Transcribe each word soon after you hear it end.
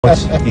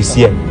Is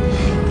here.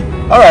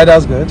 Alright,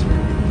 that's good.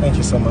 Thank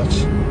you so much.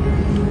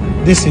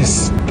 This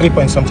is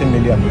 3-point-something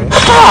million, right?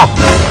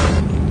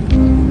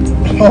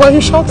 Why are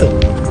you shouting?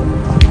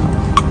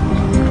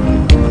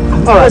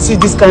 I've never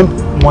seen this kind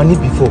of money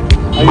before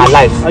in my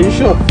life. Are you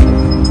sure?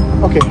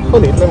 Okay,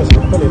 hold it. Let me see.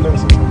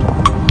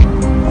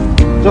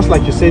 Just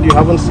like you said, you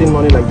haven't seen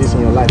money like this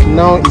in your life.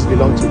 Now it's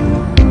belong to you.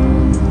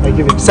 I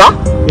give it. Sir?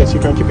 Yes,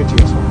 you can keep it to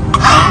yourself.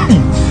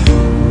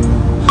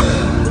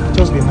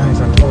 Just be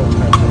nice at all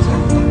times.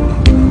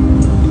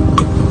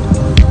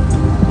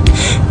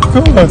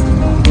 God.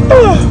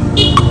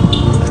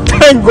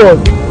 Thank God.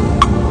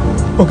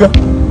 Okay.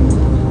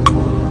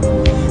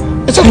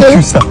 It's okay. Thank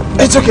you, sir.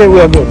 It's okay, we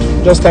are good.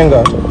 Just thank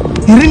God.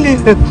 You really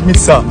helped me,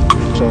 sir.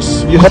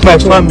 You help my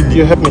family.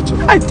 You help me too.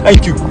 I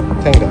thank you.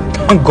 Thank God.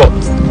 Thank God.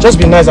 Just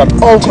be nice at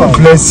all times. God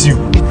bless you.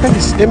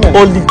 Thanks. Amen.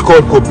 Only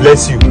God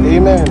bless you.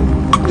 Amen.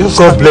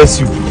 God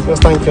bless you.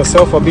 Just thank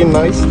yourself for being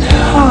nice.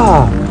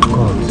 God.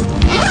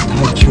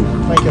 Thank you.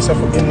 Thank yourself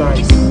for being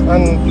nice.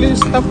 And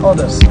please help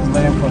others. It's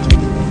very important.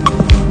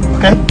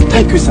 Okay?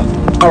 Thank you, sir.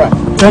 Alright.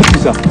 Thank you,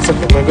 sir. It's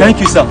okay. We're good. Thank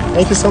you, sir.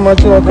 Thank you so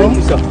much. You're welcome. Thank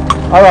you, sir.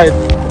 Alright.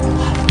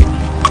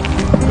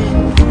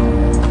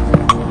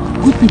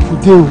 Good people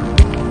do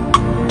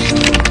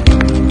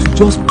to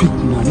just pick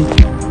money,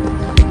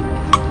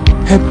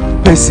 help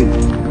person.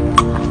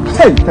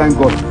 Hey, thank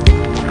God.